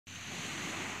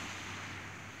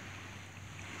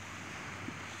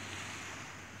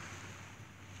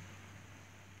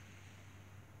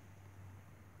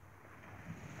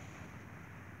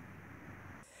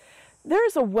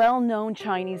There's a well-known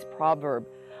Chinese proverb,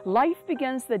 life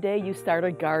begins the day you start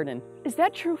a garden. Is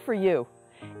that true for you?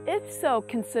 If so,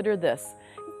 consider this.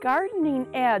 Gardening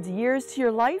adds years to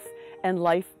your life and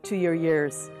life to your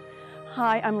years.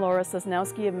 Hi, I'm Laura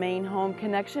Sosnowski of Maine Home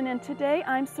Connection, and today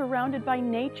I'm surrounded by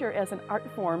nature as an art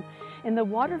form in the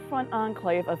Waterfront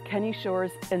enclave of Kinney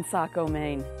Shores in Saco,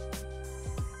 Maine.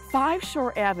 5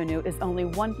 Shore Avenue is only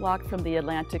 1 block from the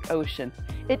Atlantic Ocean.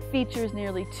 It features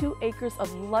nearly 2 acres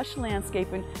of lush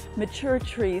landscaping, mature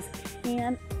trees,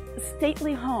 and a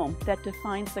stately home that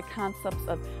defines the concepts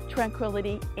of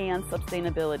tranquility and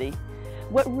sustainability.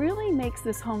 What really makes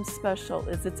this home special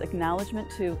is its acknowledgement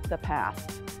to the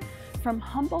past. From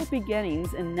humble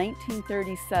beginnings in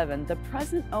 1937, the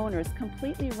present owners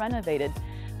completely renovated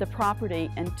the property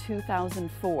in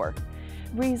 2004,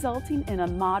 resulting in a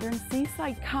modern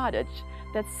seaside cottage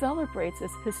that celebrates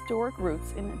its historic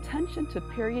roots in attention to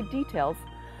period details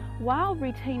while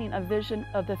retaining a vision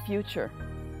of the future.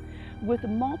 With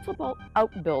multiple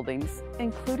outbuildings,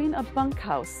 including a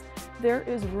bunkhouse, there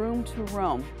is room to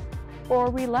roam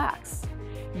or relax.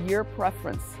 Your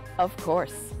preference, of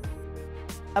course.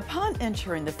 Upon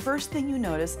entering, the first thing you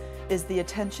notice is the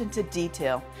attention to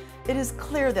detail. It is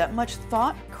clear that much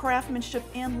thought, craftsmanship,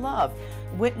 and love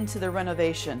went into the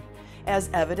renovation,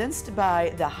 as evidenced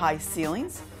by the high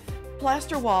ceilings,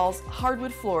 plaster walls,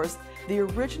 hardwood floors, the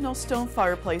original stone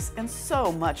fireplace, and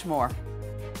so much more.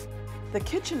 The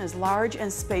kitchen is large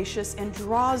and spacious and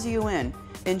draws you in.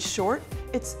 In short,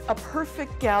 it's a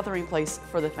perfect gathering place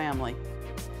for the family.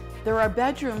 There are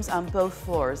bedrooms on both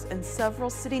floors and several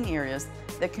sitting areas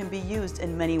that can be used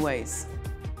in many ways.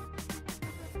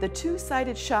 The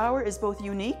 2-sided shower is both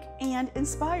unique and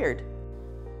inspired.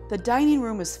 The dining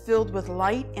room is filled with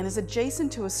light and is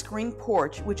adjacent to a screened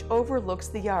porch which overlooks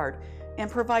the yard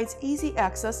and provides easy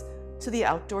access to the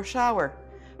outdoor shower,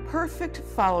 perfect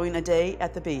following a day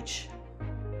at the beach.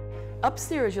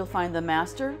 Upstairs you'll find the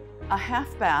master, a half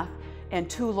bath, and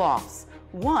 2 lofts,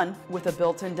 one with a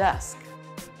built-in desk.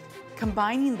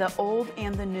 Combining the old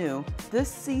and the new, this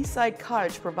seaside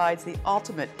cottage provides the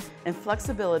ultimate in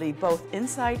flexibility both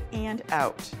inside and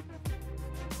out.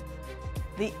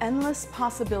 The endless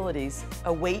possibilities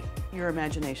await your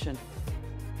imagination.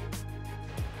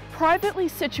 Privately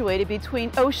situated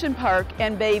between Ocean Park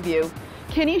and Bayview,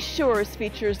 Kinney Shores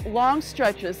features long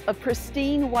stretches of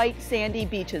pristine white sandy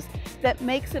beaches that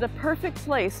makes it a perfect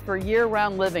place for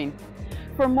year-round living.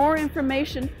 For more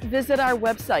information, visit our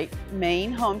website,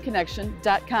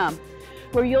 mainehomeconnection.com,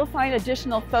 where you'll find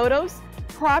additional photos,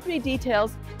 property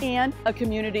details, and a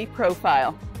community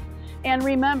profile. And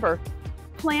remember,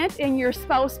 plant and your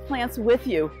spouse plants with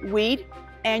you, weed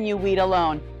and you weed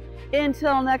alone.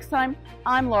 Until next time,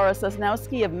 I'm Laura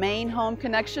Sosnowski of Maine Home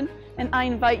Connection, and I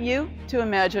invite you to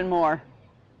imagine more.